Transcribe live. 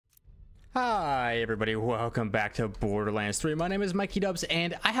Hi everybody, welcome back to Borderlands 3. My name is Mikey Dubs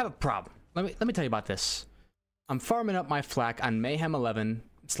and I have a problem. Let me tell you about this. I'm farming up my flak on Mayhem 11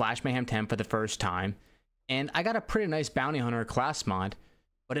 / Mayhem 10 for the first time, and I got a pretty nice bounty hunter class mod,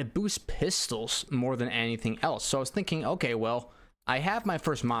 but it boosts pistols more than anything else. So I was thinking, okay, well, I have my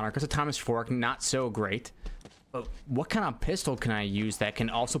first monarch. It's a Thomas Fork, not so great, but what kind of pistol can I use that can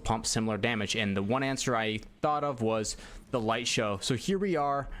also pump similar damage? And the one answer I thought of was the light show. So here we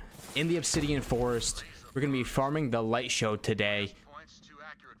are in the Obsidian Forest. We're gonna be farming the light show today,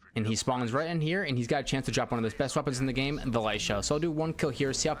 and he spawns right in here, and he's got a chance to drop one of the best weapons in the game, the light show. So I'll do one kill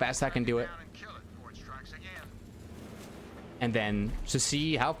here, see how fast I can do it, and then to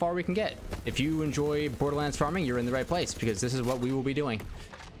see how far we can get. If you enjoy Borderlands farming, you're in the right place, because this is what we will be doing.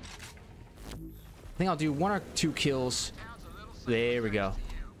 I think I'll do 1 or 2 kills. There we go.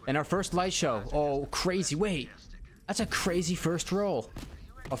 And our first light show. Oh, crazy. Wait, that's a crazy first roll.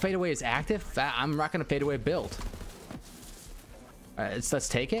 Oh, fadeaway is active. I'm rocking a fadeaway build. All right, let's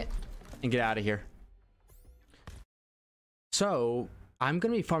take it and get out of here. So I'm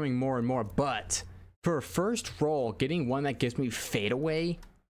gonna be farming more and more, but for a first roll, getting one that gives me fadeaway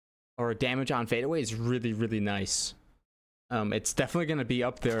or damage on fadeaway is really nice. It's definitely gonna be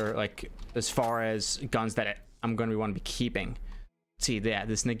up there, like as far as guns that I'm gonna want to be keeping. Let's see, yeah,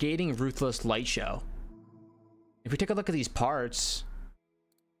 this negating ruthless light show. If we take a look at these parts.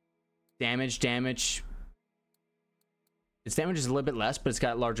 Damage. Its damage is a little bit less, but it's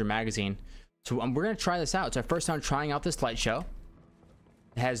got a larger magazine. So we're going to try this out. It's our first time trying out this light show.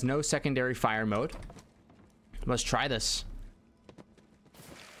 It has no secondary fire mode. Let's try this.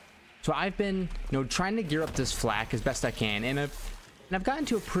 So I've been, trying to gear up this flak as best I can, and I've gotten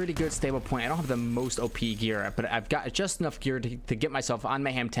to a pretty good stable point. I don't have the most OP gear, but I've got just enough gear to get myself on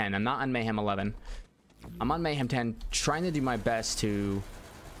Mayhem 10. I'm not on Mayhem 11. I'm on Mayhem 10, trying to do my best to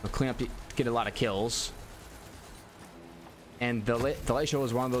clean up, get a lot of kills. And the light show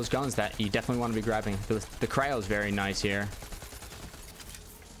is one of those guns that you definitely want to be grabbing. The cryo is very nice here.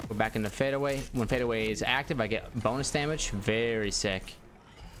 Go back into fadeaway. When fadeaway is active, I get bonus damage. Very sick.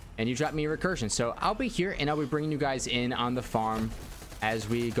 And you drop me a recursion. So I'll be here and I'll be bringing you guys in on the farm as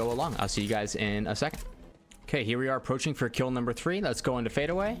we go along. I'll see you guys in a second. Okay, here we are approaching for kill number 3. Let's go into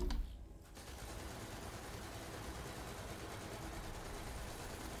fadeaway.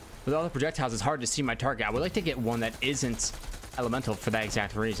 With all the projectiles, it's hard to see my target. I would like to get one that isn't elemental for that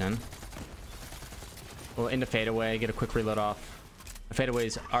exact reason. We'll into fadeaway, get a quick reload off. The fadeaway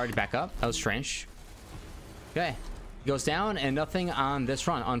is already back up. That was strange. Okay, goes down and nothing on this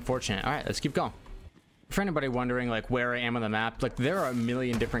run. Unfortunate. All right, let's keep going. For anybody wondering like where I am on the map, like there are a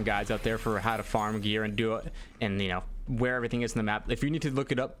million different guides out there for how to farm gear and do it, and where everything is in the map. If you need to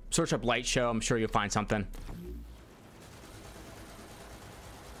look it up, search up light show. I'm sure you'll find something.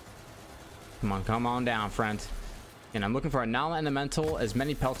 Come on down, friend. And I'm looking for a non-elemental, as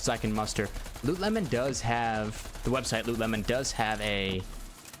many pelts as I can muster. Loot Lemon does have, the website Loot Lemon does have a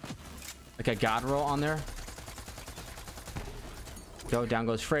god roll on there. Go, down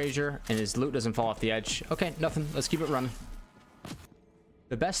goes Frazier, and his loot doesn't fall off the edge. Okay, nothing. Let's keep it running.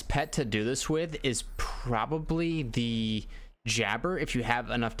 The best pet to do this with is probably the Jabber, if you have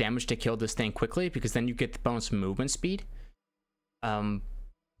enough damage to kill this thing quickly, because then you get the bonus movement speed.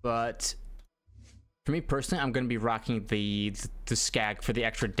 But for me personally, I'm going to be rocking the Skag for the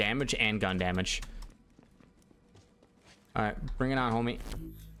extra damage and gun damage. All right, bring it on, homie.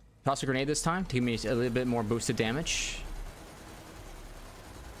 Toss a grenade this time to give me a little bit more boosted damage.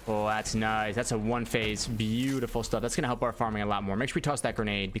 Oh, that's nice. That's a one phase. Beautiful stuff. That's going to help our farming a lot more. Make sure we toss that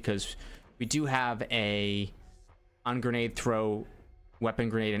grenade, because we do have a on grenade throw weapon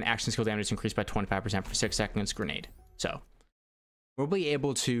grenade, and action skill damage is increased by 25% for 6 seconds grenade. So we'll be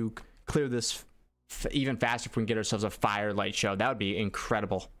able to clear this even faster if we can get ourselves a fire light show. That would be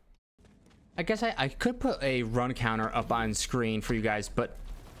incredible. I guess I could put a run counter up on screen for you guys, but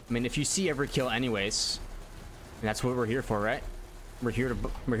I mean, if you see every kill anyways, and that's what we're here for, right? We're here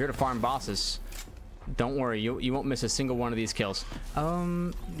to farm bosses. Don't worry, you won't miss a single one of these kills.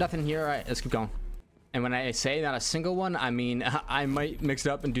 Nothing here. All right, let's keep going. And when I say not a single one, I mean I might mix it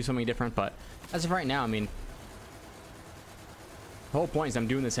up and do something different, but as of right now, I mean, the whole point is I'm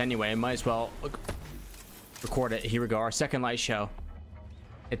doing this anyway. I might as well record it. Here we go, our second light show.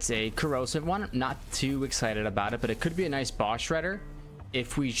 It's a corrosive one. Not too excited about it, but it could be a nice boss shredder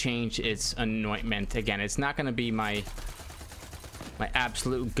if we change its anointment. Again, it's not going to be my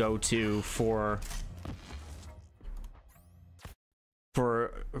absolute go-to for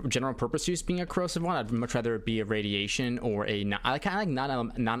general purpose use being a corrosive one. I'd much rather it be a radiation or a I kind of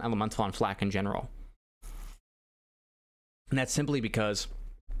like non-elemental on flak in general. And that's simply because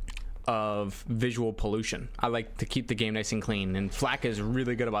of visual pollution. I like to keep the game nice and clean, and Flak is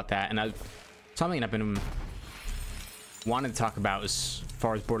really good about that. And something I've been wanting to talk about as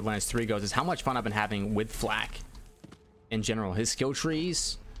far as Borderlands 3 goes is how much fun I've been having with Flak in general. His skill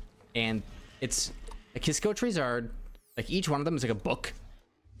trees, and it's like his skill trees are like, each one of them is like a book.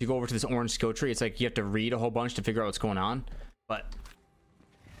 If you go over to this orange skill tree, it's like you have to read a whole bunch to figure out what's going on. But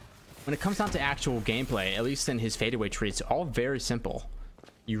when it comes down to actual gameplay, at least in his fadeaway tree, it's all very simple.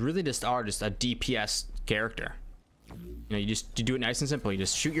 You really just are just a DPS character. You know, you do it nice and simple. You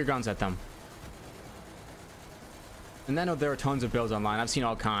just shoot your guns at them. And I know there are tons of builds online. I've seen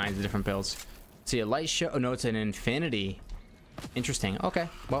all kinds of different builds. See a light show. Oh no, it's an infinity. Interesting. Okay,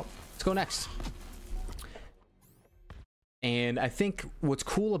 well, let's go next. And I think what's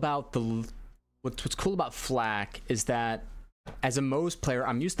cool about Flak is that as a Moze player,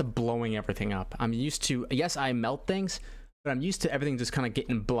 I'm used to blowing everything up. I'm used to, yes, I melt things, but I'm used to everything just kind of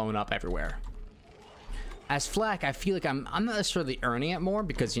getting blown up everywhere. As Flak, I feel like I'm not necessarily earning it more,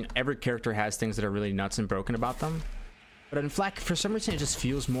 because, you know, every character has things that are really nuts and broken about them. But in Flak, for some reason, it just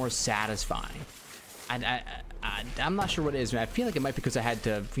feels more satisfying. I'm not sure what it is. I feel like it might be because I had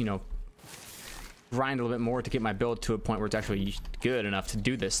to, you know, grind a little bit more to get my build to a point where it's actually good enough to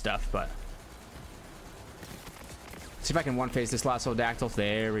do this stuff. But see if I can one phase this last Dactyl.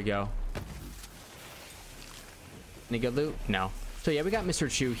 There we go. Any good loot? No. So yeah, we got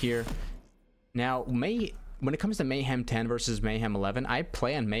Mr. Chu here. Now, when it comes to Mayhem 10 versus Mayhem 11, I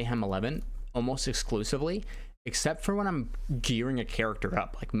play on Mayhem 11 almost exclusively, except for when I'm gearing a character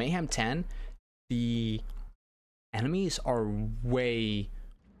up. Like Mayhem 10, the enemies are way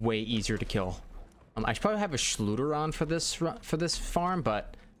easier to kill. I should probably have a Schluter on for this farm,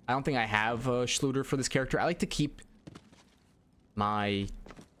 but I don't think I have a Schluter for this character. I like to keep my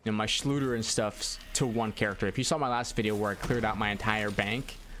my Schluter and stuff to one character. If you saw my last video where I cleared out my entire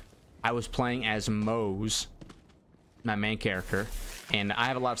bank, I was playing as Moze, my main character, and I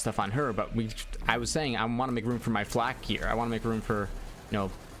have a lot of stuff on her, but I was saying I want to make room for my Flak here. I want to make room for, you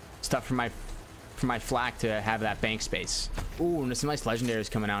know, stuff for my Flak to have that bank space. Ooh, and there's some nice legendaries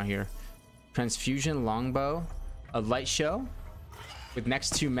coming out here. Transfusion, longbow, a light show with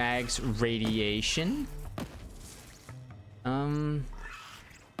next 2 mags, radiation. I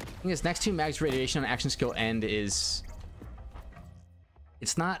think this next 2 mags radiation on action skill end is,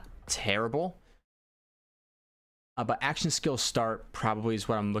 it's not terrible, but action skill start probably is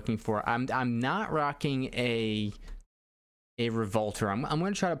what I'm looking for. I'm not rocking a revolter. I'm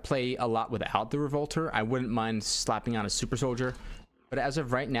going to try to play a lot without the revolter. I wouldn't mind slapping on a super soldier, but as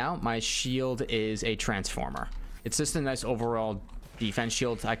of right now, my shield is a transformer. It's just a nice overall defense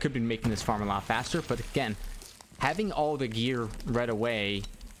shield. I could be making this farm a lot faster, but again, having all the gear right away,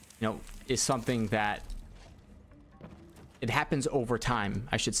 you know, is something that it happens over time,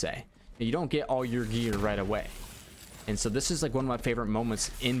 I should say. You don't get all your gear right away. And so this is like one of my favorite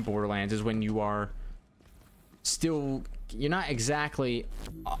moments in Borderlands, is when you are still, you're not exactly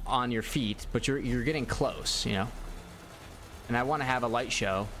on your feet, but you're getting close, you know. And I want to have a light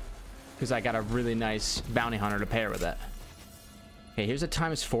show because I got a really nice bounty hunter to pair with it. Okay, here's a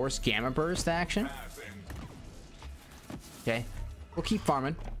times force gamma burst action. Okay, we'll keep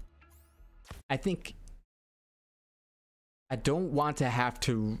farming. I think I don't want to have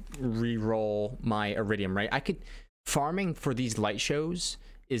to re-roll my iridium, right? I could, farming for these light shows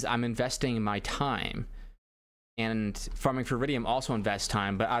is I'm investing my time, and farming for iridium also invests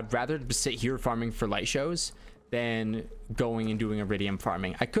time, but I'd rather sit here farming for light shows than going and doing iridium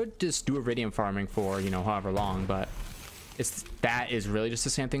farming. I could just do iridium farming for, you know, however long, but that is really just the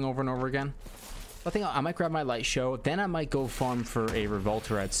same thing over and over again. I think I might grab my light show, then I might go farm for a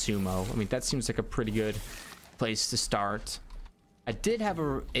revolter at Sumo. I mean, that seems like a pretty good place to start. I did have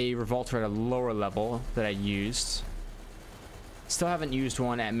a revolter at a lower level that I used. Still haven't used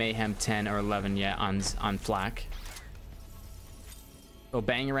one at Mayhem 10 or 11 yet on Flak. So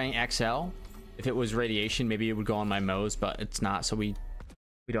Bangarang XL, if it was radiation, maybe it would go on my Moze, but it's not, so we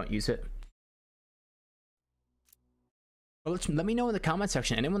don't use it. Well, let me know in the comment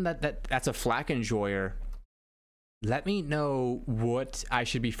section. Anyone that's a Flak enjoyer, let me know what I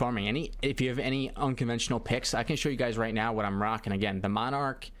should be farming. If you have any unconventional picks, I can show you guys right now what I'm rocking. Again, the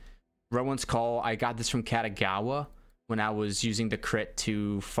Monarch, Rowan's Call. I got this from Katagawa when I was using the crit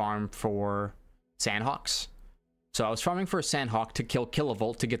to farm for Sandhawks. So I was farming for a Sandhawk to kill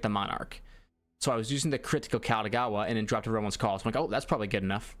Kilovolt to get the Monarch. So I was using the crit to kill Katagawa and then dropped a Rowan's Call. So I'm like, oh, that's probably good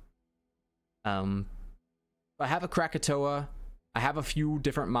enough. I have a Krakatoa, I have a few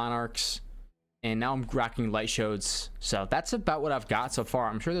different Monarchs, and now I'm rocking light shows. So that's about what I've got so far.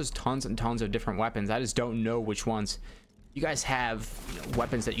 I'm sure there's tons and tons of different weapons. I just don't know which ones you guys have, you know,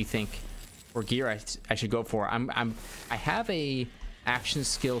 weapons that you think or gear I should go for. I have a action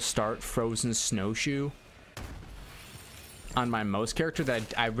skill start frozen snowshoe on my most character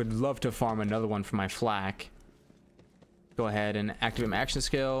that I would love to farm another one for my flak. Go ahead and activate my action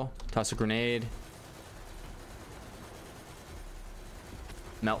skill, toss a grenade,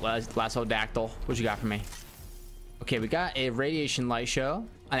 melt lasso dactyl. What you got for me? Okay, we got a radiation light show.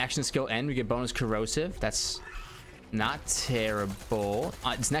 An action skill end, we get bonus corrosive. That's not terrible.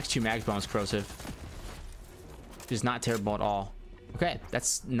 It's next to max bonus corrosive. It's not terrible at all. Okay,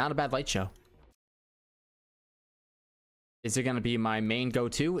 that's not a bad light show. Is it going to be my main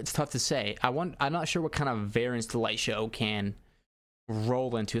go-to? It's tough to say. I'm not sure what kind of variance the light show can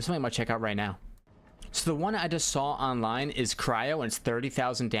roll into. It's something I might check out right now. So the one I just saw online is cryo, and it's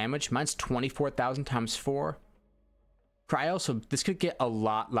 30,000 damage. Mine's 24,000 times 4 cryo, so this could get a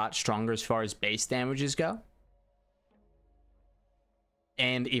lot stronger as far as base damages go.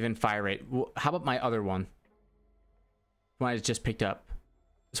 And even fire rate. Well, how about my other one? The one I just picked up.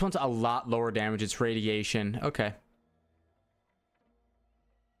 This one's a lot lower damage. It's radiation. Okay.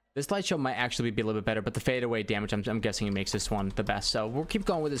 This light show might actually be a little bit better, but the fadeaway damage, I'm guessing it makes this one the best. So we'll keep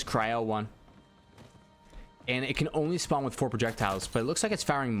going with this cryo one. And it can only spawn with 4 projectiles, but it looks like it's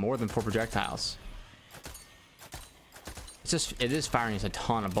firing more than 4 projectiles. It is firing a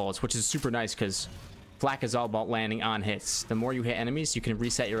ton of bullets, which is super nice because flak is all about landing on hits. The more you hit enemies, you can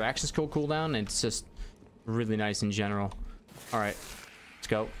reset your action skill cooldown, and it's just really nice in general. All right, let's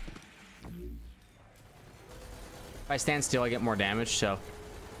go. If I stand still, I get more damage, so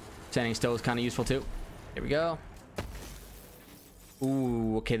standing still is kind of useful too. There we go.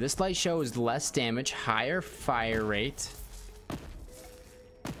 Ooh, okay, this light show is less damage, higher fire rate,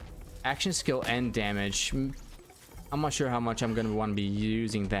 action skill and damage. I'm not sure how much I'm going to want to be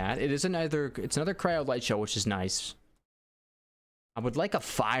using that. It's another cryo light show, which is nice. I would like a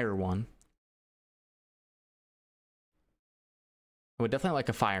fire one. I would definitely like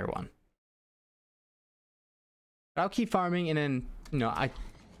a fire one. But I'll keep farming, and then, you know,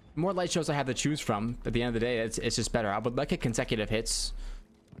 more light shows I have to choose from. At the end of the day, it's just better. I would like a consecutive hits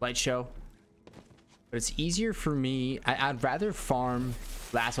light show, but it's easier for me. I'd rather farm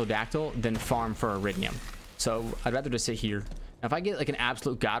lasso dactyl than farm for iridium. So I'd rather just sit here. Now, if I get like an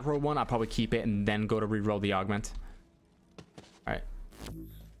absolute god roll one, I'll probably keep it and then go to reroll the augment. All right.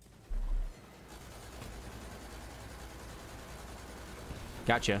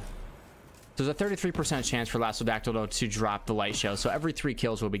 Gotcha. So there's a 33% chance for lasso dactyl to drop the light show. So every 3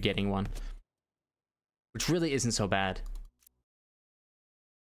 kills we'll be getting one, which really isn't so bad.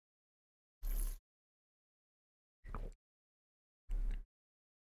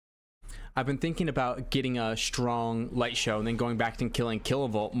 I've been thinking about getting a strong light show and then going back and killing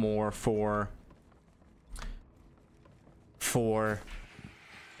kilovolt more for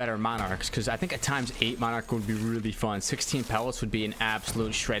better monarchs, because I think a ×8 monarch would be really fun. 16 pellets would be an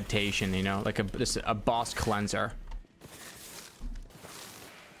absolute shredtation, you know, like just a boss cleanser.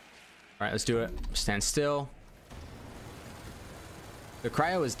 All right, let's do it. Stand still. The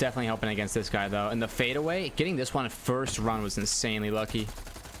cryo is definitely helping against this guy though, and the fadeaway, getting this one first run was insanely lucky.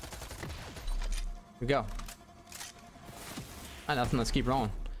 Here we go. Nothing. Let's keep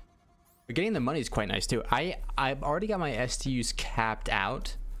rolling. But getting the money is quite nice too. I've already got my STUs capped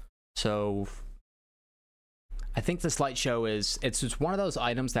out, so I think this light show it's just one of those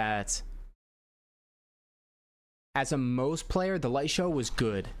items that, as a most player, the light show was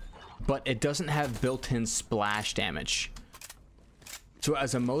good, but it doesn't have built-in splash damage. So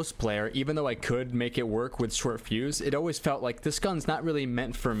as a most player, even though I could make it work with short fuse, it always felt like this gun's not really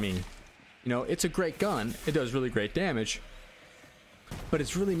meant for me. You know, it's a great gun, it does really great damage, but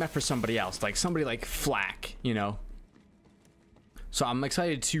it's really meant for somebody else, like somebody like flak, you know. So I'm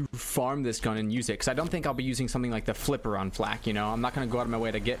excited to farm this gun and use it, because I don't think I'll be using something like the flipper on flak, you know. I'm not going to go out of my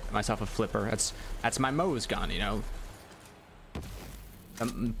way to get myself a flipper. That's my Moe's gun, you know.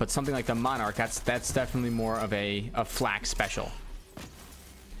 But something like the monarch, that's definitely more of a flak special.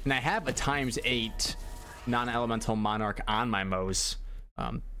 And I have a ×8 non-elemental monarch on my Moe's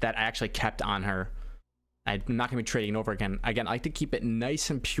that I actually kept on her. I'm not gonna be trading over again. Again, I like to keep it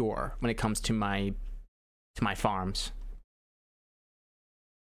nice and pure when it comes to my farms.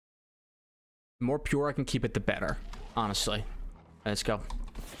 The more pure I can keep it, the better, honestly. Let's go.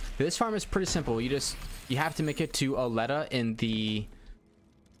 This farm is pretty simple. You have to make it to Oleta in the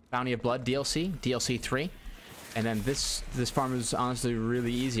Bounty of Blood DLC 3, and then this farm is honestly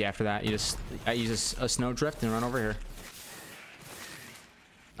really easy after that. I use a snowdrift and run over here.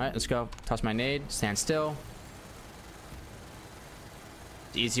 All right, let's go. Toss my nade. Stand still.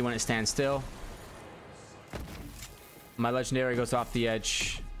 It's easy when it stands still. My legendary goes off the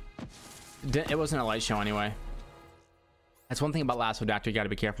edge. It wasn't a light show anyway. That's one thing about Lasso Doctor you got to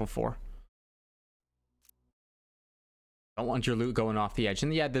be careful for. Don't want your loot going off the edge.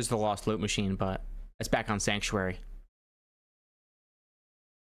 And yeah, there's the lost loot machine, but it's back on Sanctuary.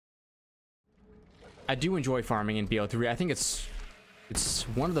 I do enjoy farming in BO3. I think it's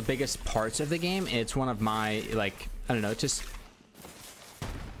one of the biggest parts of the game. It's one of my, like, I don't know, just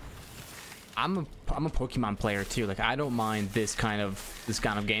I'm a Pokemon player too. Like, I don't mind this kind of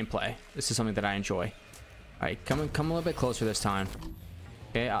gameplay. This is something that I enjoy. All right, come a little bit closer this time.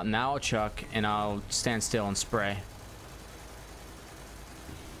 Okay, now I'll chuck and I'll stand still and spray.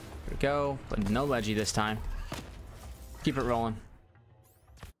 There we go, but no leggy this time. Keep it rolling.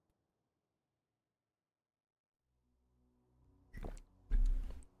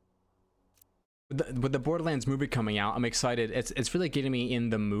 With the Borderlands movie coming out, I'm excited. It's really getting me in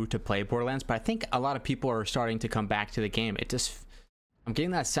the mood to play Borderlands, but I think a lot of people are starting to come back to the game. I'm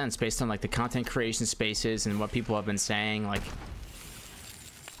getting that sense based on like the content creation spaces and what people have been saying. Like,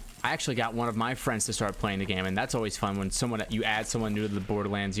 I actually got one of my friends to start playing the game, and that's always fun when you add someone new to the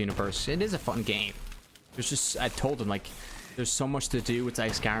Borderlands universe. It is a fun game. I told him, like, there's so much to do. It's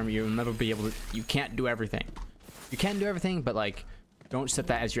like Skyrim. You'll never be able to. You can't do everything. You can do everything, but like, don't set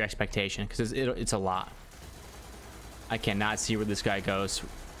that as your expectation, because it's a lot. I cannot see where this guy goes.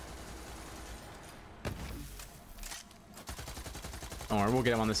 Don't worry, we'll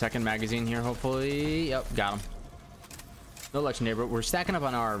get him on the second magazine here, hopefully. Yep, got him. No legendary, but we're stacking up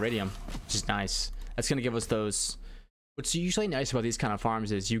on our iridium, which is nice. That's going to give us those. What's usually nice about these kind of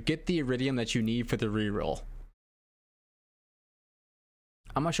farms is you get the iridium that you need for the reroll.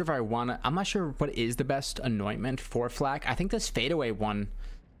 I'm not sure if I'm not sure what is the best anointment for flak. I think this fadeaway one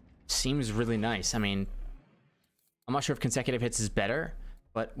seems really nice. I mean, I'm not sure if consecutive hits is better,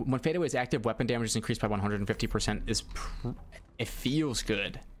 but when fadeaway is active, weapon damage is increased by 150%. It feels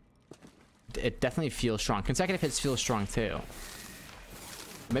good. It definitely feels strong. Consecutive hits feel strong too.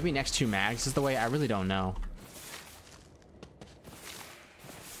 Maybe next 2 mags is the way. I really don't know.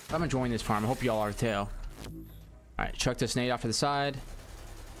 I'm enjoying this farm. I hope y'all are too. All right, chuck this nade off to the side.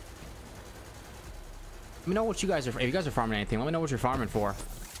 Let me know what you guys are. If you guys are farming anything, let me know what you're farming for.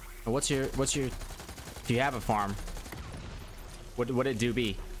 Or what's your? Do you have a farm? What would it do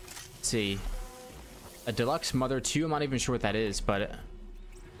be? Let's see. A deluxe mother 2. I'm not even sure what that is, but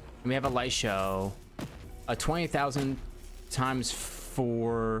we have a light show. A 20,000 times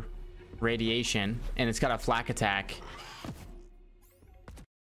 4 radiation, and it's got a flak attack.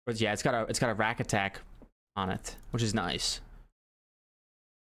 But yeah, it's got a rack attack on it, which is nice.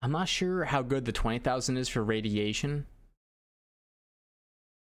 I'm not sure how good the 20,000 is for radiation.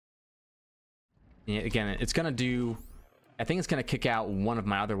 Yeah, again, it's gonna do. I think it's gonna kick out one of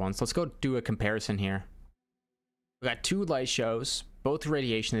my other ones. Let's go do a comparison here. We got 2 light shows, both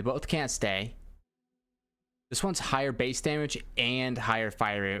radiation. They both can't stay. This one's higher base damage and higher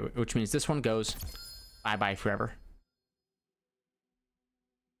fire rate, which means this one goes bye-bye forever.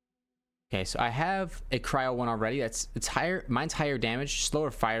 Okay, so I have a cryo one already. It's higher. Mine's higher damage,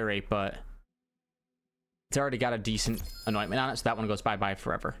 slower fire rate, but it's already got a decent anointment on it, so that one goes bye-bye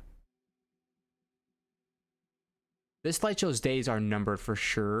forever. This light show's days are numbered for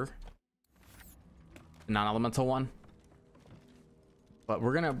sure. The non-elemental one. But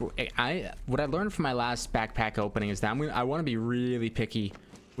we're gonna. What I learned from my last backpack opening is that I want to be really picky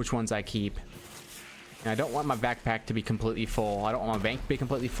which ones I keep. And I don't want my backpack to be completely full. I don't want my bank to be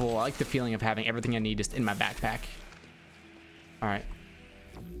completely full. I like the feeling of having everything I need just in my backpack. All right,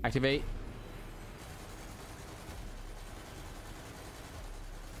 activate.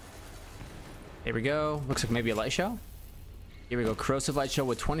 There we go. Looks like maybe a light show. Here we go. Corrosive light show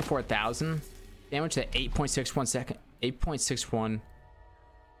with 24,000 damage at 8.61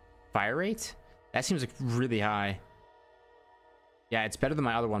 fire rate. That seems like really high. Yeah, it's better than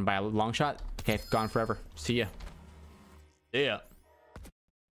my other one by a long shot. Okay, gone forever. See ya. Yeah.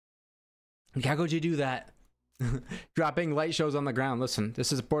 How could you do that? Dropping light shows on the ground. Listen,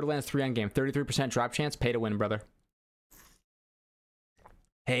 this is a Borderlands 3 endgame. 33% drop chance. Pay to win, brother.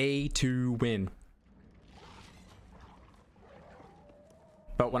 Pay to win.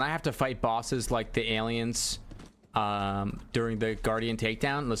 But when I have to fight bosses like the aliens during the Guardian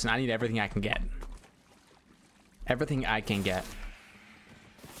takedown, listen, I need everything I can get. Everything I can get.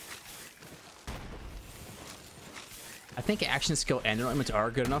 I think action skill and anointments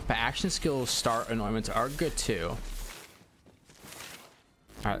are good enough, but action skill start anointments are good too.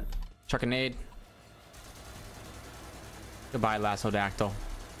 All right, chuck a nade. Goodbye, Lassodactyl.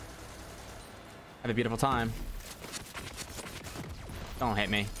 Have a beautiful time. Don't hit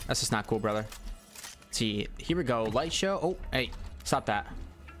me. That's just not cool, brother. see. Here we go. Light show. Oh, hey, stop that.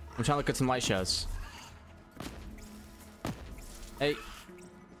 I'm trying to look at some light shows. Hey.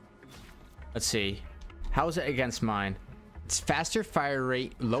 Let's see. How is it against mine? It's faster fire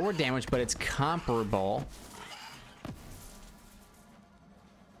rate, lower damage, but it's comparable.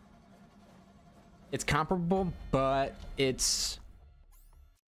 It's comparable, but its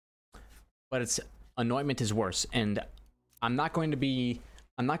anointment is worse. And I'm not going to be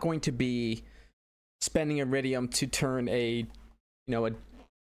spending iridium to turn the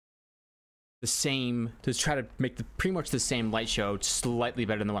same, to try to make pretty much the same light show slightly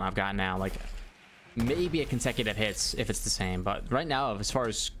better than the one I've got now. Like maybe a consecutive hits if it's the same, but right now as far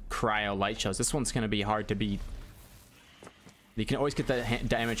as cryo light shows, this one's going to be hard to beat. You can always get the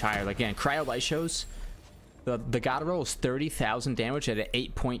damage higher. Like again, cryo light shows, the god roll is 30,000 damage at an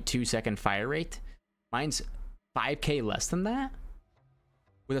 8.2 second fire rate. Mine's 5k less than that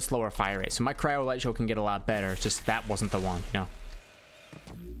with a slower fire rate. So my cryo light show can get a lot better. It's just that wasn't the one, you know.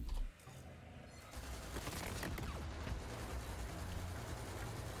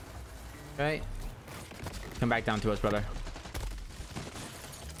 Okay, come back down to us, brother.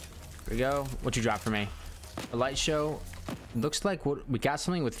 Here we go. What you drop for me? A light show. Looks like we got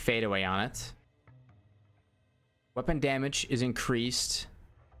something with fadeaway on it. Weapon damage is increased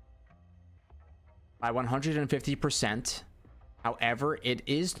by 150%. However, it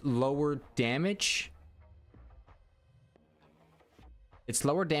is lower damage. It's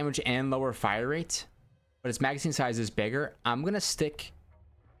lower damage and lower fire rate, but its magazine size is bigger. I'm gonna stick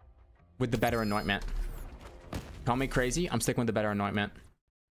with the better anointment. Call me crazy, I'm sticking with the better anointment.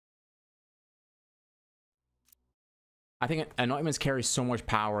 I think anointments carry so much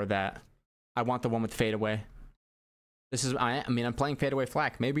power that I want the one with fadeaway. This is, I mean, I'm playing fadeaway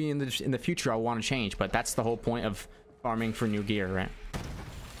flak. Maybe in the future I'll want to change, but that's the whole point of farming for new gear, right?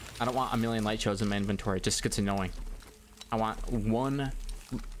 I don't want a million light shows in my inventory. It just gets annoying. I want one,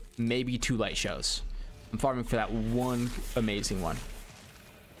 maybe two light shows. I'm farming for that one amazing one.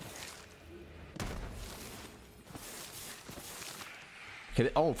 Okay,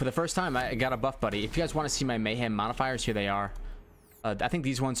 oh, for the first time, I got a buff buddy. If you guys want to see my Mayhem modifiers, here they are. I think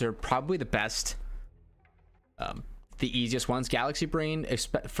these ones are probably the best. The easiest ones. Galaxy Brain,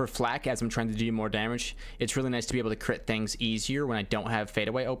 for flak, as I'm trying to do more damage. It's really nice to be able to crit things easier when I don't have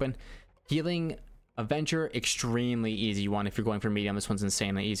fadeaway open. Healing Avenger, extremely easy one if you're going for medium. This one's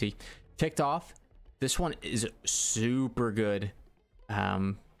insanely easy. Ticked Off, this one is super good.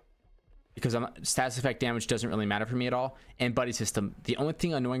 Because status effect damage doesn't really matter for me at all. And Buddy System. The only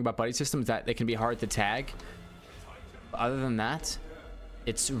thing annoying about Buddy System is that they can be hard to tag. But other than that,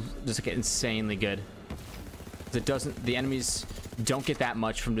 it's just like insanely good. It doesn't, the enemies don't get that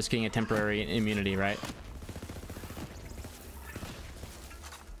much from just getting a temporary immunity, right?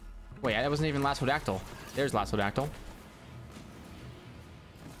 Wait, that wasn't even Lassodactyl. There's Lassodactyl.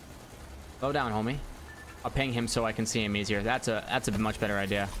 Slow down, homie. I'll ping him so I can see him easier. That's a much better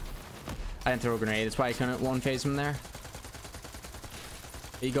idea. I didn't throw a grenade. That's why I couldn't one phase him there.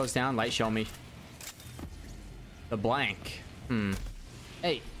 He goes down. Light show me. The blank.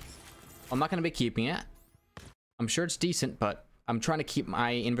 Hey. I'm not going to be keeping it. I'm sure it's decent, but I'm trying to keep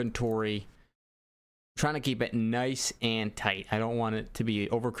my inventory. I'm trying to keep it nice and tight. I don't want it to be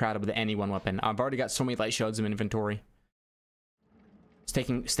overcrowded with any one weapon. I've already got so many light shows in inventory.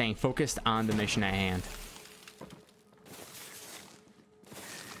 Staying focused on the mission at hand.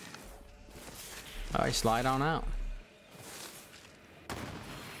 All right, slide on out.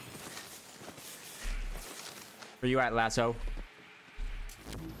 Where you at, Lasso?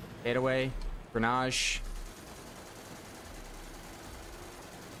 Fadeaway, Grenage.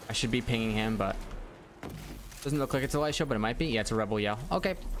 I should be pinging him, but doesn't look like it's a light show, but it might be. Yeah, it's a Rebel Yell.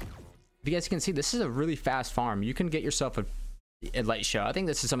 Okay. If you guys can see, this is a really fast farm. You can get yourself a light show. I think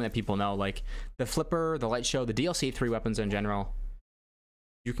this is something that people know, like the flipper, the light show, the DLC 3 weapons in general.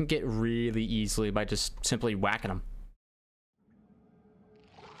 You can get really easily by just simply whacking them.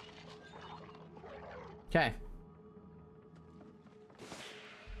 Okay.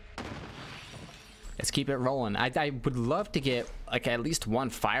 Let's keep it rolling. I would love to get like at least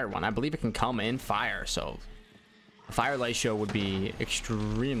one fire one. I believe it can come in fire, so a fire light show would be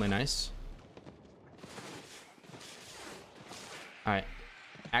extremely nice. All right,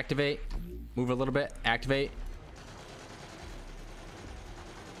 activate, move a little bit, activate.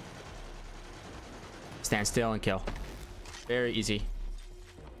 Stand still and kill. Very easy.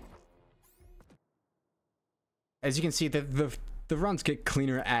 As you can see, the runs get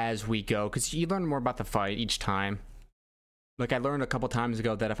cleaner as we go because you learn more about the fight each time. Like I learned a couple times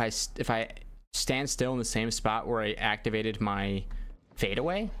ago that if I stand still in the same spot where I activated my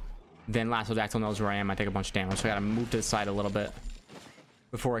fadeaway, then Lassodactyl knows where I am. I take a bunch of damage, so I gotta move to the side a little bit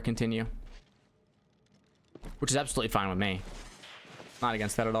before I continue, which is absolutely fine with me. Not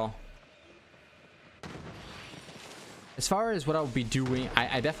against that at all. As far as what I'll be doing,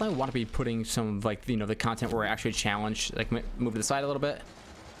 I definitely want to be putting some, like, you know, the content where I actually challenge, like, move to the side a little bit,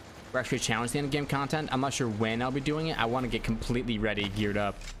 where I actually challenge the end game content. I'm not sure when I'll be doing it. I want to get completely ready, geared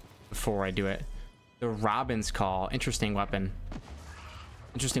up before I do it. The Robin's Call, interesting weapon.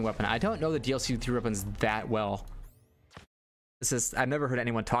 Interesting weapon. I don't know the DLC 3 weapons that well. I've never heard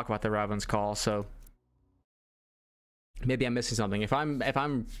anyone talk about the Robin's Call, so maybe I'm missing something. If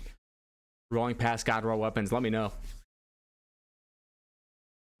I'm rolling past God Roll weapons, let me know.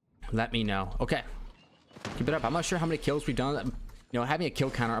 Let me know. Okay, keep it up. I'm not sure how many kills we've done. You know, having a kill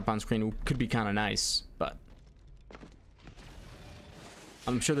counter up on screen could be kind of nice, but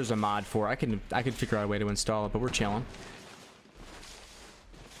I'm sure there's a mod for it. I could figure out a way to install it, but we're chilling.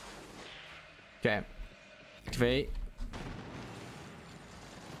 Okay, activate.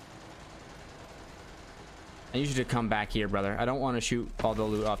 I need you to come back here, brother. I don't want to shoot all the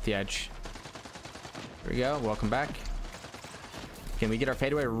loot off the edge. Here we go. Welcome back. Can we get our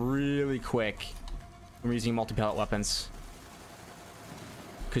fadeaway really quick? We're using multi-pellet weapons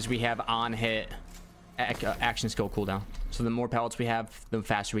because we have on-hit action skill cooldown. So the more pellets we have, the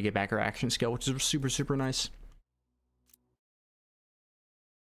faster we get back our action skill, which is super, super nice.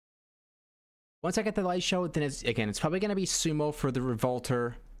 Once I get the light show, then it's probably going to be Sumo for the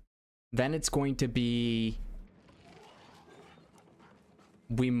Revolter. Then it's going to be...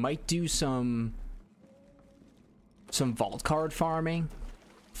 We might do some vault card farming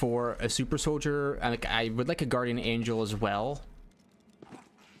for a super soldier. I would like a guardian angel as well.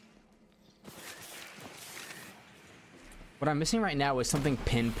 What I'm missing right now is something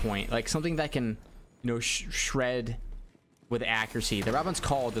pinpoint, like something that can, you know, shred with accuracy. The Robin's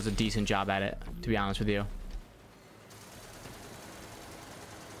Call does a decent job at it, to be honest with you.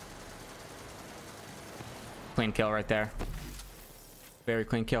 Clean kill right there. Very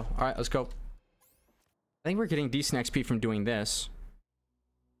clean kill. All right, let's go. I think we're getting decent XP from doing this.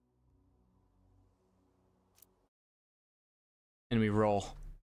 And we roll.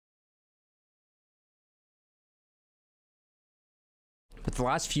 But the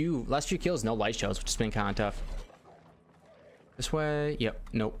last few kills, no light shows, which has been kind of tough. This way. Yep.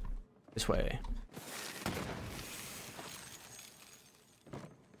 Nope. This way.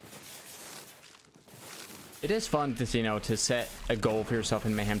 It is fun to, you know, to set a goal for yourself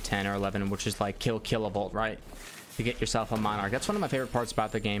in Mayhem 10 or 11, which is like kill Kilovolt, right? To get yourself a Monarch. That's one of my favorite parts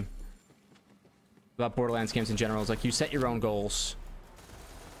about the game. About Borderlands games in general, is like you set your own goals.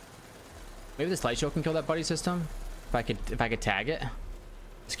 Maybe this light show can kill that buddy system. If I could tag it.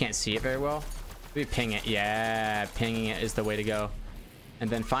 Just can't see it very well. Maybe ping it. Yeah, pinging it is the way to go. And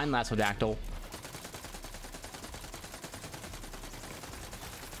then find Lassodactyl.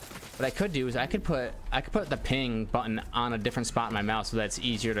 What I could do is I could put the ping button on a different spot in my mouse so that's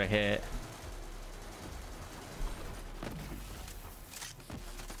easier to hit.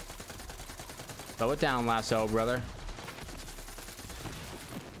 Slow it down, Lasso, brother.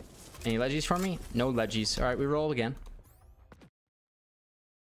 Any leggies for me? No leggies. All right, we roll again.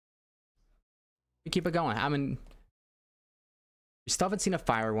 We keep it going. I mean, we still haven't seen a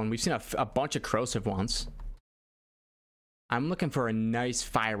fire one. We've seen a bunch of corrosive ones. I'm looking for a nice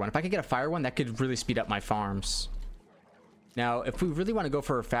fire one. If I could get a fire one, that could really speed up my farms. Now, if we really want to go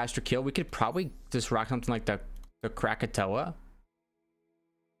for a faster kill, we could probably just rock something like the Krakatoa.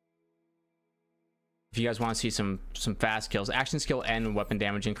 If you guys want to see some fast kills. Action skill and weapon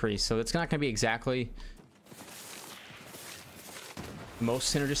damage increase. So it's not going to be exactly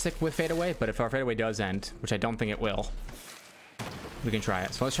most synergistic with fadeaway, but if our fadeaway does end, which I don't think it will, we can try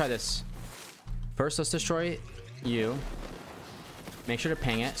it. So let's try this. First, let's destroy you. Make sure to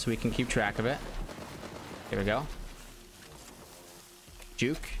ping it so we can keep track of it. Here we go.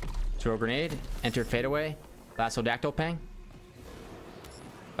 Juke. Throw a grenade. Enter fadeaway. Lassodactyl ping.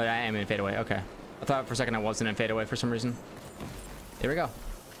 But I am in fadeaway. Okay. I thought for a second I wasn't in fadeaway for some reason. There we go.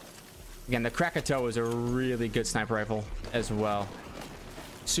 Again, the Krakatoa is a really good sniper rifle as well.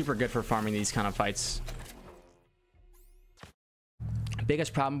 Super good for farming these kind of fights.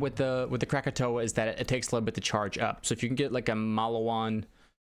 Biggest problem with the Krakatoa is that it takes a little bit to charge up. So if you can get like a Malawan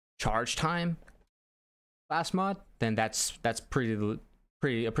charge time last mod, then that's a pretty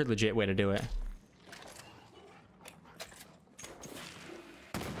legit way to do it.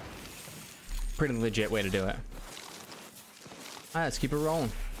 Pretty legit way to do it. Alright, let's keep it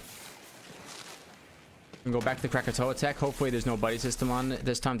rolling. We can go back to the Krakatoa attack. Hopefully there's no buddy system on it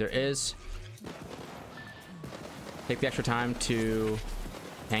this time. There is. Take the extra time to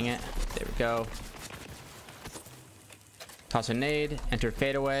Hang it. There we go. Toss a nade. Enter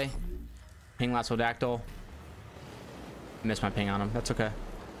fadeaway. Ping Lassodactyl. Missed my ping on him. That's okay.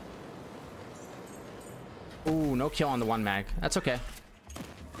 Ooh, no kill on the one mag. That's okay.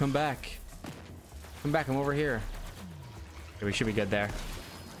 Come back. Come back. I'm over here. Okay, we should be good there.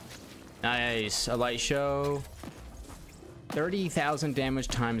 Nice. A light show. 30,000 damage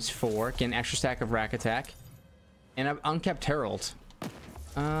times 4. Get an extra stack of rack attack. And an unkept herald.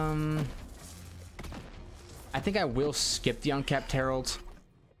 I think I will skip the unkept herald.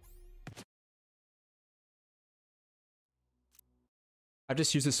 I've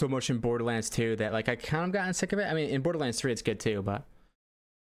just used it so much in Borderlands 2 that like I kind of gotten sick of it. I mean, in Borderlands 3 it's good too, but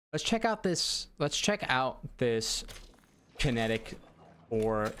let's check out this kinetic,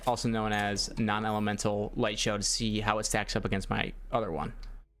 or also known as non-elemental light show, to see how it stacks up against my other one.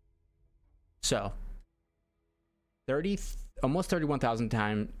 So almost 31,000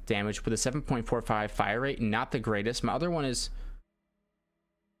 time damage with a 7.45 fire rate. Not the greatest. My other one is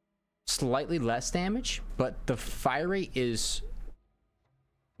slightly less damage, but the fire rate is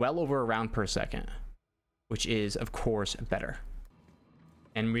well over a round per second, which is of course better.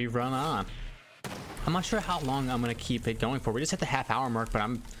 And we run on. I'm not sure how long I'm gonna keep it going for. We just hit the half-hour mark, but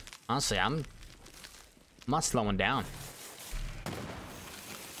I'm not slowing down.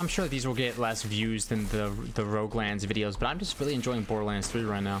 I'm sure these will get less views than the Roguelands videos, but I'm just really enjoying Borderlands 3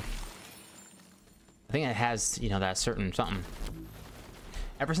 right now. I think it has, you know, that certain something.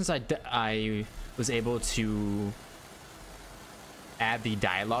 Ever since I was able to add the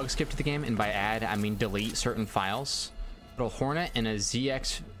dialogue skip to the game, and by add I mean delete certain files. Little Hornet and an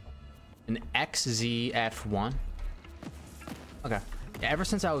XZF1. Okay. Yeah, ever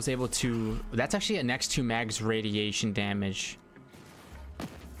since I was able to, that's actually a next 2 mags radiation damage.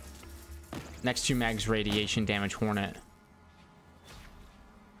 Next 2 mags radiation damage Hornet. It'd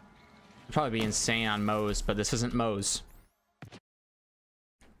probably be insane on Moe's, but this isn't Moe's.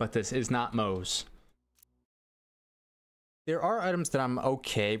 But this is not Moe's. There are items that I'm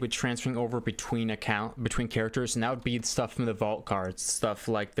okay with transferring over between characters, and that would be stuff from the vault cards, stuff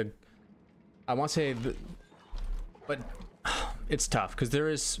like the, I want to say, but it's tough because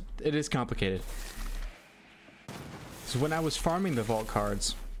it is complicated. So when I was farming the vault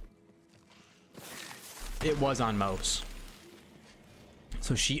cards, it was on Moe's,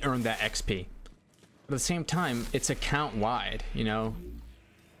 so she earned that XP. But at the same time, it's account wide, you know,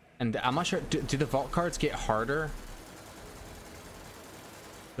 and I'm not sure. Do the vault cards get harder?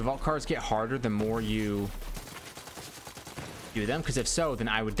 The vault cards get harder the more you do them, because if so, then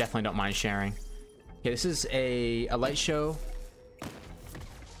I would definitely don't mind sharing. Okay, this is a light show.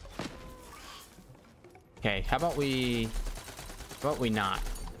 Okay, how about we not?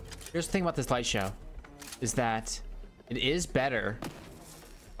 Here's the thing about this light show, is that it is better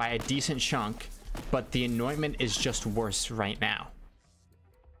by a decent chunk, but the anointment is just worse right now,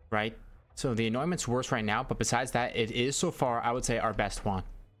 right? So the anointment's worse right now, but besides that, it is so far, I would say, our best one.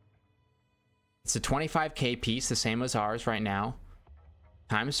 It's a 25k piece, the same as ours right now,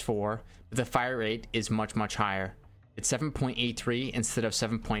 times 4, but the fire rate is much higher. It's 7.83 instead of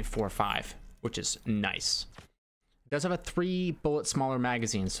 7.45, which is nice. It does have a 3 bullet smaller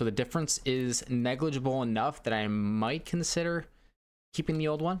magazine, so the difference is negligible enough that I might consider keeping the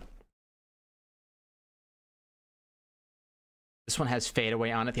old one. This one has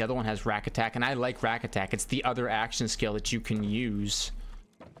fadeaway on it, the other one has rack attack, and I like rack attack. It's the other action skill that you can use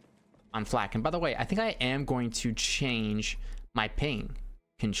on Flak. And by the way, I think I am going to change my ping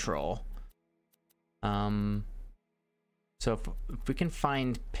control. So if we can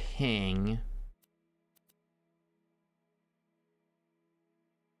find ping.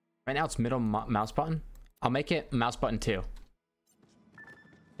 Right now it's middle mouse button. I'll make it mouse button 2.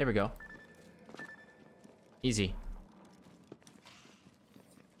 There we go. Easy.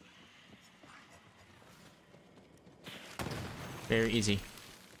 Very easy.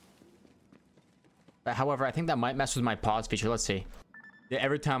 But however, I think that might mess with my pause feature. Let's see. Yeah,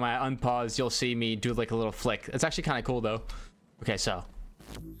 every time I unpause, you'll see me do like a little flick. It's actually kind of cool though. Okay, so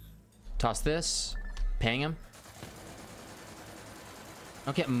toss this, ping him.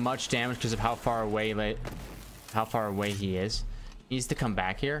 Don't get much damage because of how far away he is. He needs to come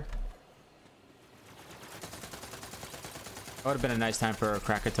back here. That would have been a nice time for a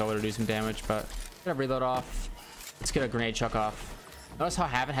Krakatoa to do some damage, but gonna reload off. Let's get a grenade chuck off. Notice how I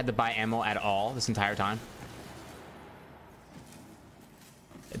haven't had to buy ammo at all this entire time.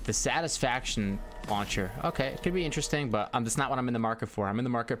 The satisfaction launcher. Okay, it could be interesting, but that's not what I'm in the market for. I'm in the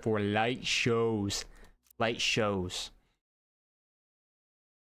market for light shows. Light shows.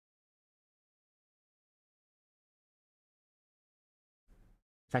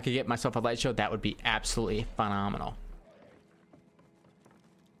 If I could get myself a light show, that would be absolutely phenomenal.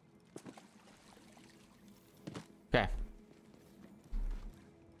 Okay.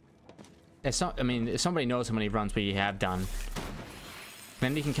 I mean, if somebody knows how many runs we have done,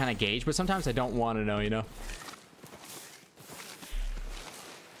 then you can kind of gauge, but sometimes I don't want to know, you know?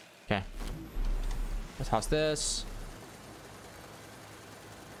 Okay. Let's toss this.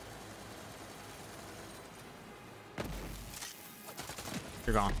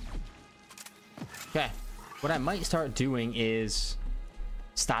 You're gone. Okay. What I might start doing is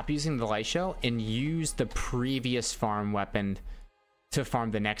stop using the light show and use the previous farm weapon to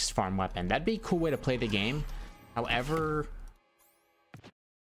farm the next farm weapon. That'd be a cool way to play the game. However,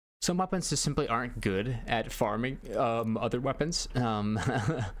 some weapons just simply aren't good at farming other weapons.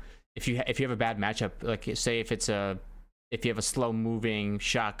 If you have a bad matchup, like say if you have a slow moving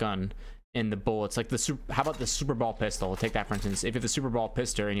shotgun in the bullets, like how about the Super Ball pistol? We'll take that for instance. If you have the Super Ball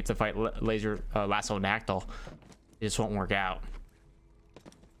pistol and you have to fight laser lasso dactyl, it just won't work out.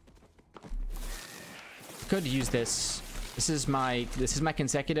 Could use this. This is my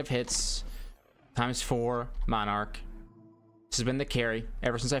consecutive hits times 4 Monarch. This has been the carry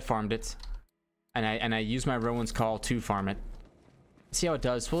ever since I farmed it, and I use my Rowan's Call to farm it. See how it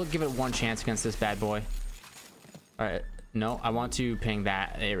does. We'll give it one chance against this bad boy. All right. No, I want to ping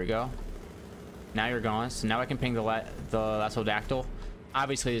that. There we go. Now you're gone. So now I can ping the lasso dactyl.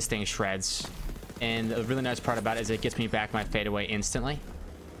 Obviously, this thing shreds, and the really nice part about it is it gets me back my fadeaway instantly,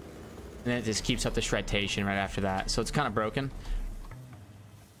 and then it just keeps up the shredtation right after that. So it's kind of broken.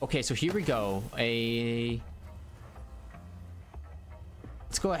 Okay, so here we go.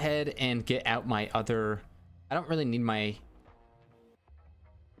 Let's go ahead and get out my other. I don't really need my.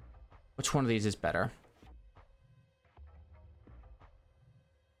 Which one of these is better?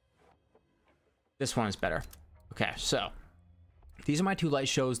 This one is better. Okay, so these are my 2 light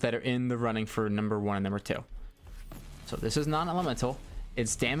shows that are in the running for number 1 and number 2. So this is non-elemental.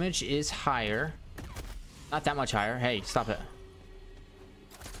 Its damage is higher. Not that much higher. Hey, stop it.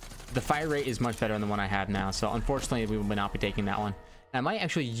 The fire rate is much better than the one I have now. So unfortunately, we will not be taking that one. And I might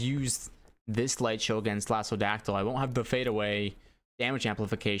actually use this light show against lasso dactyl. I won't have the fadeaway damage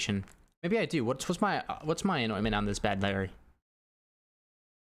amplification. Maybe I do. What's my anointment on this bad Larry?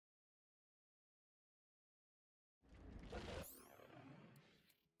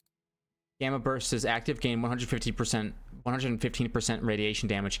 Gamma burst is active, gain 115% radiation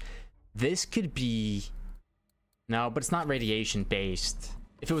damage. This could be no, but it's not radiation based.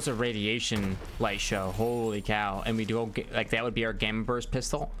 If it was a radiation light show, holy cow! And we do like that would be our gamma burst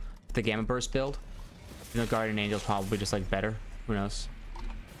pistol, the gamma burst build. You know, Guardian Angel's probably just like better. Who knows?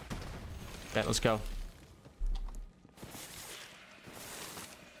 Okay, let's go.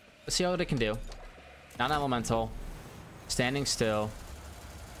 Let's see what it can do. Non-elemental, standing still.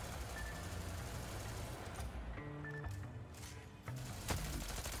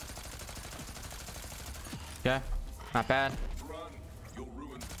 Okay, not bad.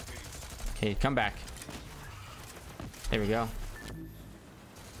 Okay, come back. There we go.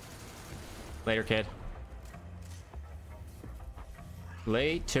 Later, kid.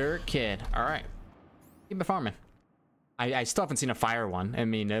 Later, kid. All right. Keep it farming. I still haven't seen a fire one. I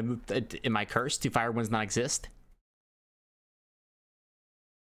mean, am I cursed? Do fire ones not exist?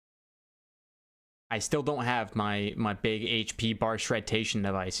 I still don't have my big HP bar shredtation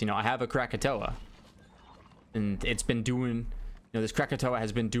device. You know, I have a Krakatoa. And it's been doing, you know, this Krakatoa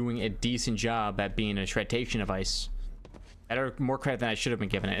has been doing a decent job at being a shredtation device. Better, more credit than I should have been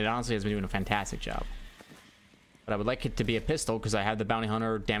given it. It honestly has been doing a fantastic job. But I would like it to be a pistol because I have the bounty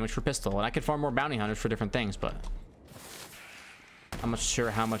hunter damage for pistol, and I could farm more bounty hunters for different things. But I'm not sure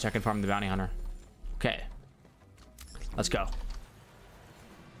how much I can farm the bounty hunter. Okay, let's go.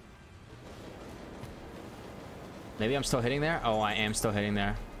 Maybe I'm still hitting there. Oh, I am still hitting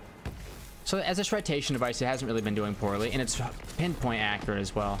there. So as a shredtation device, it hasn't really been doing poorly, and it's pinpoint accurate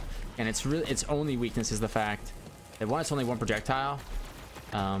as well. And it's really, its only weakness is the fact that 1, it's only 1 projectile.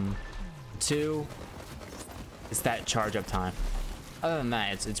 2, it's that charge up time. Other than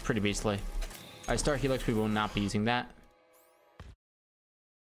that, it's pretty beastly. I start Helix, we will not be using that.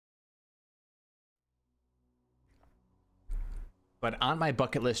 But on my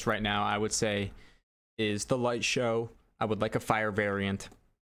bucket list right now, I would say is the light show. I would like a fire variant.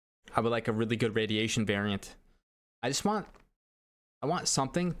 I would like a really good radiation variant. I want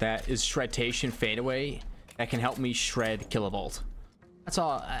something that is shredtation fadeaway that can help me shred kilovolt. That's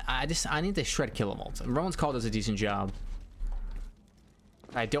all. I need to shred kilovolt. And Rowan's Call does a decent job.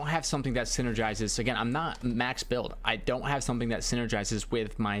 I don't have something that synergizes. Again, I'm not max build. I don't have something that synergizes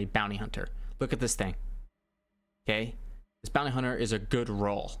with my bounty hunter. Look at this thing. Okay, This bounty hunter is a good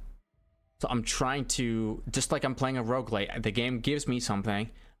role. So I'm trying to, just like I'm playing a roguelite, the game gives me something,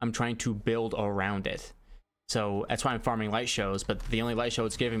 I'm trying to build around it. So that's why I'm farming light shows, but the only light show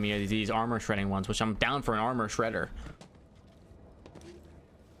it's giving me are these armor shredding ones, which I'm down for an armor shredder.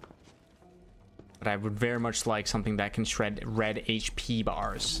 But I would very much like something that can shred red HP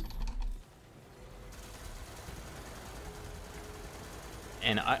bars.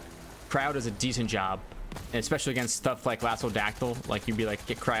 And Cryo does a decent job, and especially against stuff like Lassodactyl. Like, you'd be like,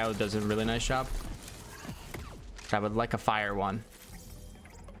 Cryo does a really nice job. But I would like a fire one.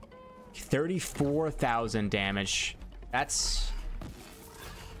 34,000 damage. That's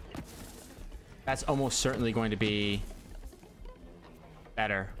almost certainly going to be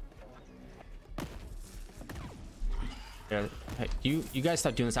better. Hey, you guys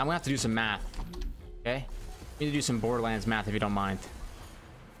stop doing this. I'm gonna have to do some math. Okay, need to do some Borderlands math if you don't mind.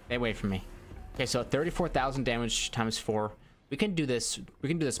 Stay away from me. Okay, so 34,000 damage times 4. We can do this. We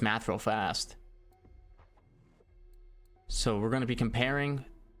can do this math real fast. So we're going to be comparing.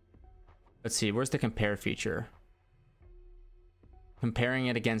 Let's see, where's the compare feature? Comparing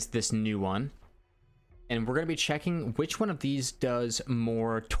it against this new one. And we're going to be checking which one of these does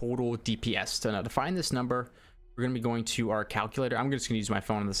more total DPS. So now to find this number, we're going to be going to our calculator. I'm just going to use my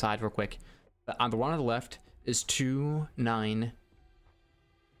phone on the side real quick. On the one on the left is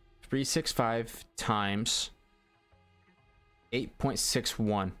 29365 times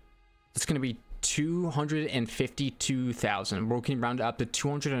 8.61. It's going to be 252,000. We can round it up to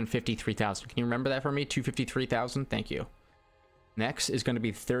 253,000. Can you remember that for me? 253,000. Thank you. Next is going to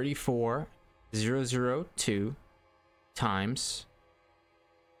be 34,002 times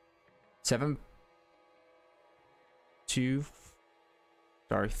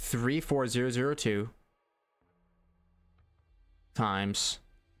 34,002 times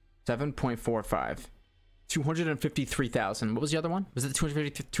 7.45. 253,000. What was the other one? Was it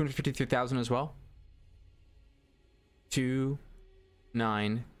 253,000 as well?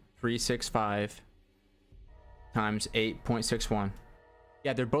 29365 times 8.61.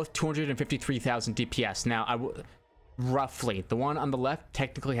 Yeah, they're both 253,000 DPS. Now, roughly, the one on the left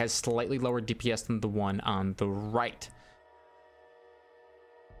technically has slightly lower DPS than the one on the right.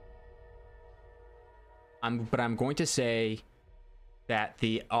 But I'm going to say that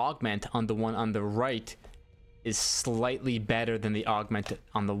the augment on the one on the right is slightly better than the augment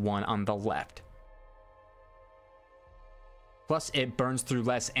on the one on the left. Plus, it burns through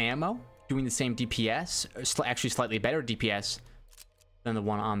less ammo, doing the same DPS, actually slightly better DPS than the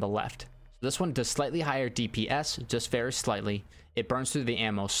one on the left. So this one does slightly higher DPS, just very slightly. It burns through the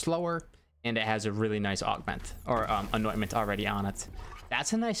ammo slower, and it has a really nice augment, or anointment already on it.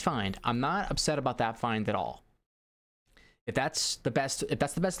 That's a nice find. I'm not upset about that find at all. If that's the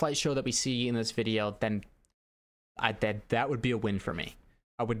best light show that we see in this video, then that would be a win for me.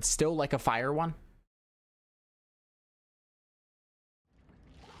 I would still like a fire one.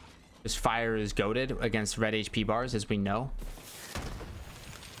 This fire is goated against red HP bars, as we know.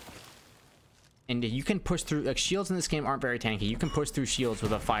 And you can push through, like, shields in this game aren't very tanky. You can push through shields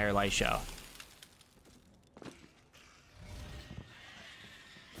with a fire light show.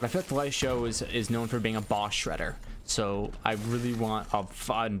 But I feel like the light show is known for being a boss shredder. So I really want a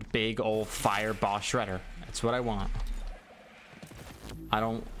fun, big old fire boss shredder. That's what I want. I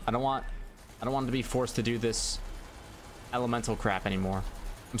don't want to be forced to do this elemental crap anymore.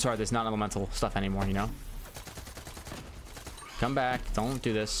 I'm sorry, there's not elemental stuff anymore, you know? Come back. Don't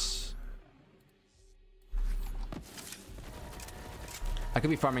do this. I could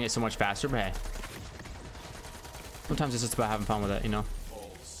be farming it so much faster, but hey. Sometimes it's just about having fun with it, you know?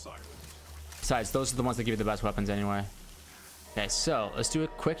 Besides, those are the ones that give you the best weapons anyway. Okay, so let's do a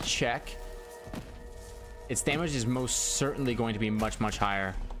quick check. Its damage is most certainly going to be much, much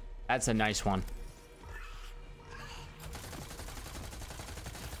higher. That's a nice one.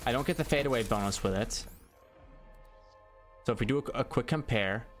 I don't get the fadeaway bonus with it. So if we do a quick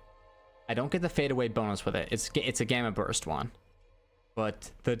compare, I don't get the fadeaway bonus with it. It's a gamma burst one.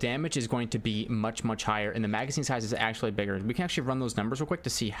 But the damage is going to be much, much higher, and the magazine size is actually bigger. We can actually run those numbers real quick to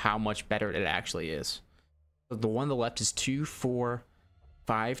see how much better it actually is. So the one on the left is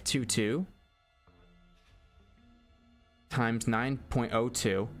 24522 times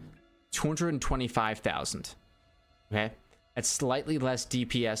 9.02, 225,000. Okay, that's slightly less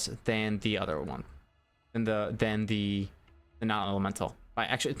DPS than the other one, than the non-elemental.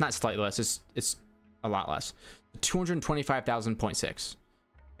 Actually, it's not slightly less. It's a lot less. 225,000.6.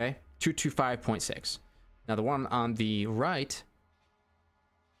 Okay, 225.6. Now the one on the right,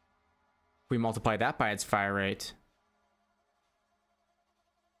 if we multiply that by its fire rate,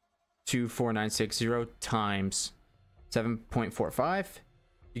 24960 times 7.45,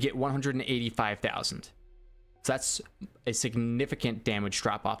 you get 185,000. So that's a significant damage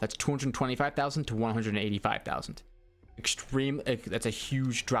drop off. That's 225,000 to 185,000. Extreme. That's a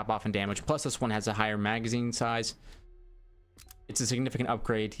huge drop off in damage. Plus, this one has a higher magazine size. It's a significant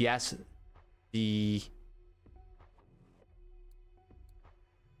upgrade. Yes, the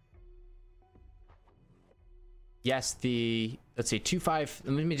let's see, 2.5.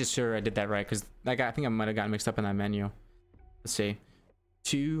 Let me just sure I did that right, because I think I might have gotten mixed up in that menu. Let's see,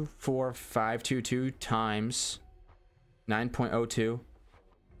 24522 times 9.02.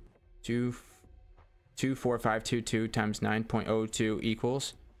 24522 times 9.02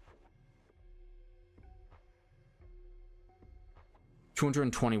 equals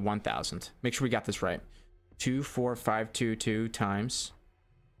 221,000. Make sure we got this right. 24522 times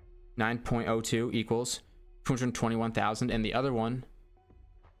 9.02 equals 221,000, and the other one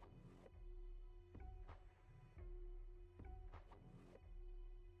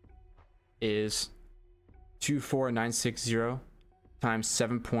is 24960 times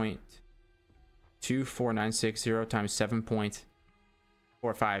 7.24960 times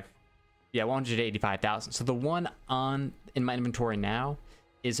 7.45. Yeah, 185,000. So the one in my inventory now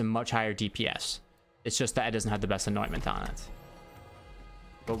is a much higher DPS. It's just that it doesn't have the best anointment on it,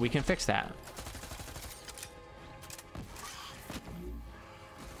 but we can fix that.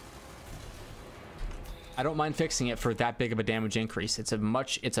 I don't mind fixing it for that big of a damage increase. It's a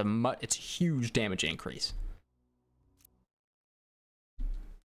huge damage increase.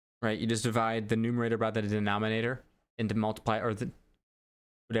 Right, you just divide the numerator by the denominator and multiply, or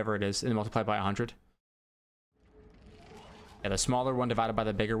whatever it is, and multiply by 100. Yeah, the smaller one divided by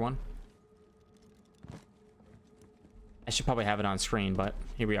the bigger one. I should probably have it on screen, but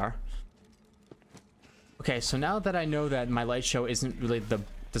here we are. Okay, so now that I know that my light show doesn't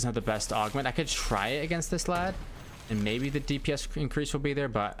have the best augment, I could try it against this lad, and maybe the DPS increase will be there,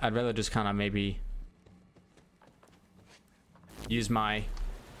 but I'd rather just kind of maybe use my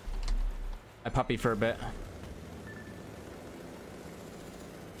puppy for a bit.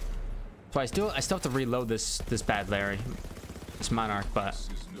 So I still have to reload this bad Larry, this Monarch, but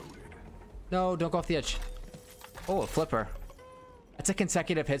no, don't go off the edge. Oh, a flipper. That's a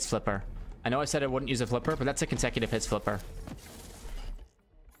consecutive hits flipper. I know I said I wouldn't use a flipper, but that's a consecutive hits flipper.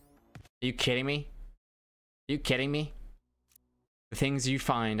 Are you kidding me? Are you kidding me? The things you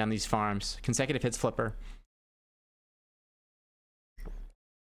find on these farms. Consecutive hits flipper.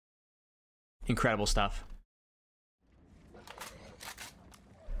 Incredible stuff.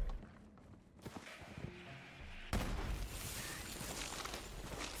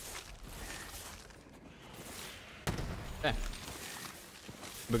 Okay.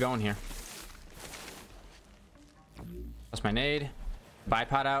 We're going here. That's my nade.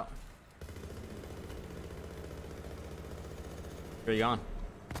 Bipod out. Where you going?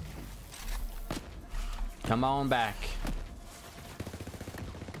 Come on back.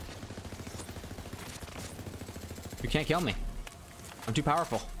 You can't kill me. I'm too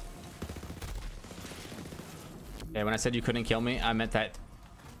powerful. Yeah, when I said you couldn't kill me, I meant that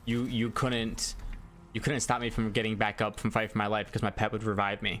you couldn't stop me from getting back up from fighting for my life, because my pet would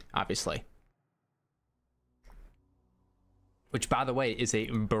revive me, obviously. Which, by the way, is a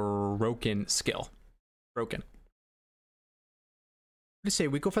broken skill. Broken. Let's say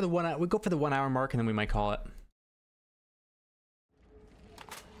we go for the 1 hour mark, and then we might call it.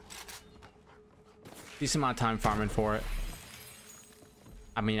 Decent amount of time farming for it.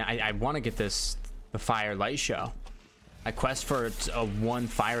 I mean, I want to get the fire light show. I quest for a 1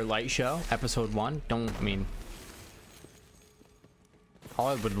 fire light show, episode 1. I mean, all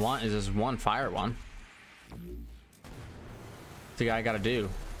I would want is this 1 fire one. That's the guy I gotta do.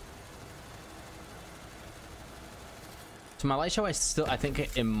 So my light show, I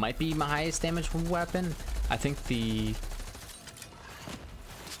think it might be my highest damage weapon. I think the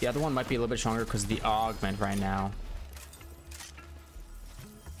other one might be a little bit stronger because of the augment right now.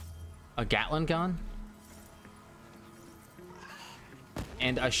 A Gatling gun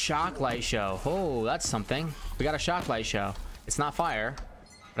and a shock light show. Oh, that's something. We got a shock light show. It's not fire,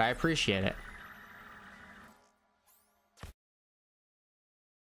 but I appreciate it.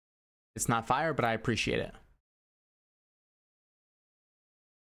 It's not fire, but I appreciate it.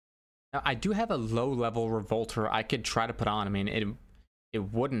 Now, I do have a low-level revolter I could try to put on. I mean, it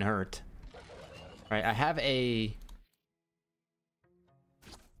wouldn't hurt. Right, I have a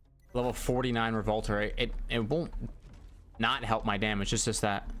level 49 revolter. It won't not help my damage. It's just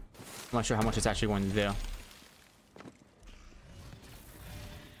that I'm not sure how much it's actually going to do.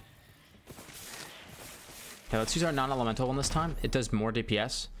 Okay, let's use our non-elemental one this time. It does more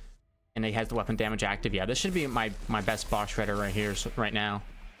DPS. And he has the weapon damage active. Yeah, this should be my best boss shredder right here, right now.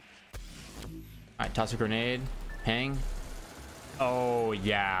 All right, toss a grenade. Ping. Oh,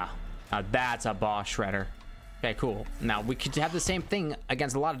 yeah. Now that's a boss shredder. Okay, cool. Now we could have the same thing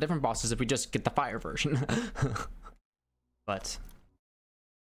against a lot of different bosses if we just get the fire version. But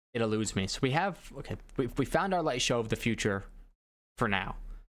it eludes me. So we have, okay, we found our light show of the future for now.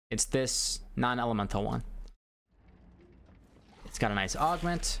 It's this non-elemental one. It's got a nice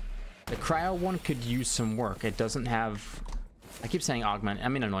augment. The cryo one could use some work. It doesn't have, I keep saying augment, I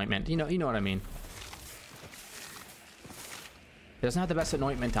mean anointment. You know what I mean. It doesn't have the best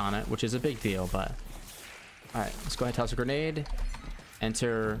anointment on it, which is a big deal, but all right, let's go ahead, toss a grenade,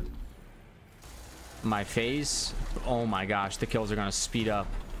 enter my phase. Oh my gosh, the kills are going to speed up.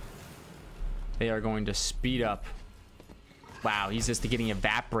 They are going to speed up. Wow, he's just getting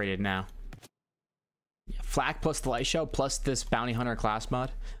evaporated now. Flak plus the light show plus this bounty hunter class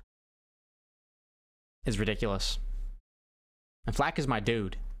mod is ridiculous. And Flak is my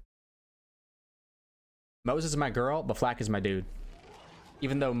dude. Moses is my girl, but Flak is my dude.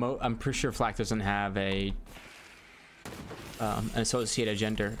 Even though I'm pretty sure Flak doesn't have a an associated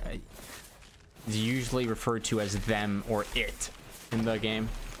gender. It's usually referred to as them or it in the game.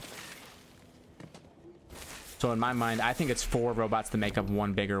 So in my mind, I think it's 4 robots to make up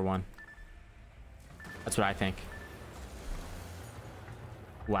one bigger one. That's what I think.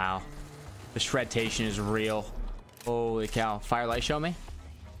 Wow. The shredtation is real. Holy cow. Firelight show me?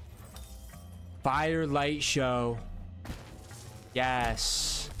 Firelight show.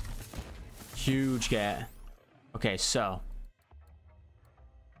 Yes. Huge get. Okay, so.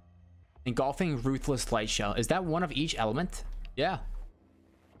 Engulfing Ruthless Light Show. Is that one of each element? Yeah.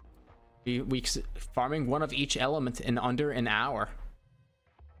 We farming one of each element in under an hour.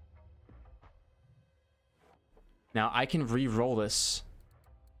 Now I can re-roll this.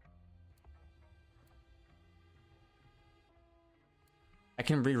 I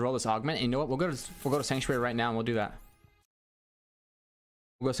can re-roll this augment. And you know what? We'll go to Sanctuary right now and we'll do that.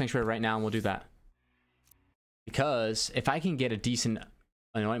 We'll go to Sanctuary right now and we'll do that. Because if I can get a decent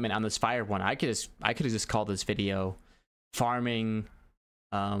anointment on this fire one, I could have just called this video farming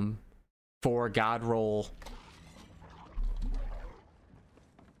 4 god roll,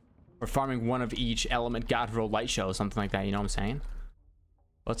 or farming one of each element god roll light show, something like that, you know what I'm saying?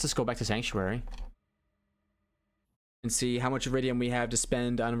 Let's just go back to Sanctuary and see how much iridium we have to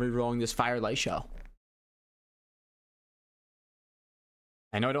spend on re-rolling this fire light show.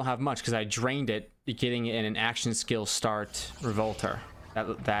 I know I don't have much because I drained it getting in an action skill start revolter.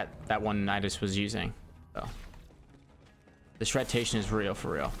 That one I just was using. So the shredtation is real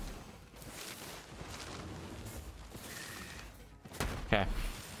for real. Okay.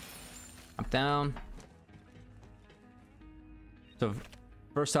 Up down. So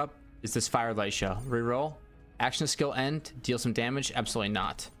first up is this firelight show. Reroll. Action skill end. Deal some damage. Absolutely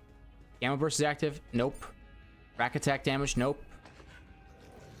not. Gamma burst is active. Nope. Rack attack damage. Nope.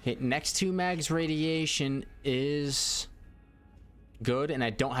 Okay, next 2 mags radiation is good, and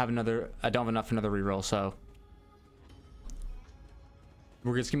I don't have enough for another reroll, so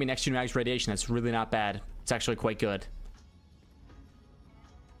we're just gonna be next 2 mags radiation. That's really not bad. It's actually quite good.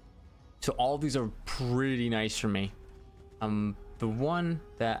 So all of these are pretty nice for me. The one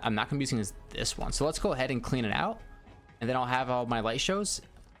that I'm not gonna be using is this one. So let's go ahead and clean it out, and then I'll have all my light shows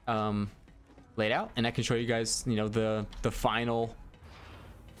laid out, and I can show you guys, you know, the final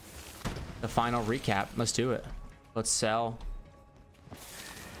recap. Let's do it. Let's sell.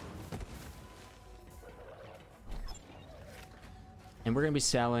 And we're gonna be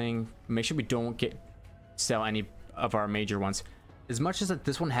selling. Make sure we don't sell any of our major ones. As much as that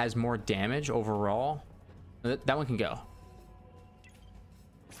this one has more damage overall, that one can go.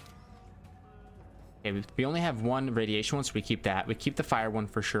 Okay, we only have 1 radiation one, so we keep that. We keep the fire one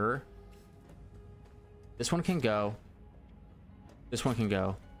for sure. This one can go. This one can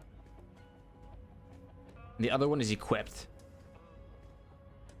go. And the other one is equipped.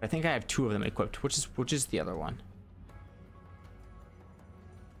 I think I have 2 of them equipped. Which is the other one?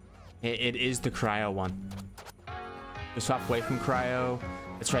 It is the cryo one. We swap away from cryo.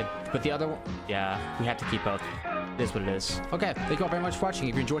 That's right. But the other one, yeah, we have to keep both. It is what it is. Okay, thank you all very much for watching.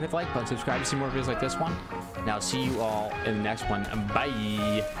 If you enjoyed, hit the like button, subscribe to see more videos like this one. Now, see you all in the next one.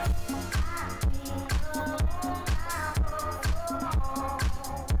 Bye.